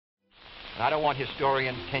I don't want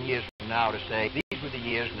historians 10 years from now to say, these were the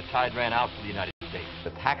years when the tide ran out for the United States. The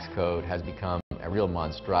tax code has become a real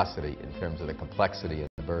monstrosity in terms of the complexity and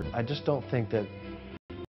the burden. I just don't think that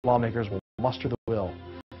lawmakers will muster the will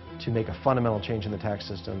to make a fundamental change in the tax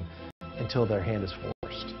system until their hand is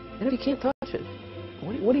forced. And if you can't touch it,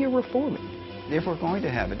 what are you reforming? If we're going to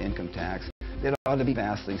have an income tax, it ought to be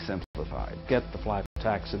vastly simplified. Get the flat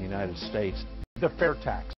tax in the United States. The fair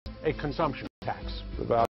tax, a consumption tax. The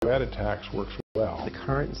value-added tax works well. The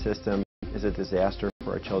current system is a disaster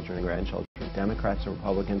for our children and grandchildren. Democrats and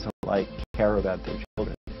Republicans alike care about their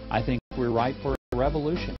children. I think we're ripe for a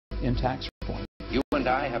revolution in tax reform. You and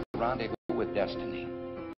I have a rendezvous with destiny.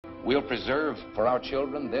 We'll preserve for our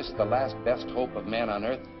children this, the last best hope of man on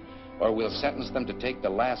earth, or we'll sentence them to take the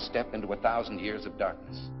last step into 1,000 years of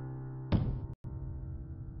darkness.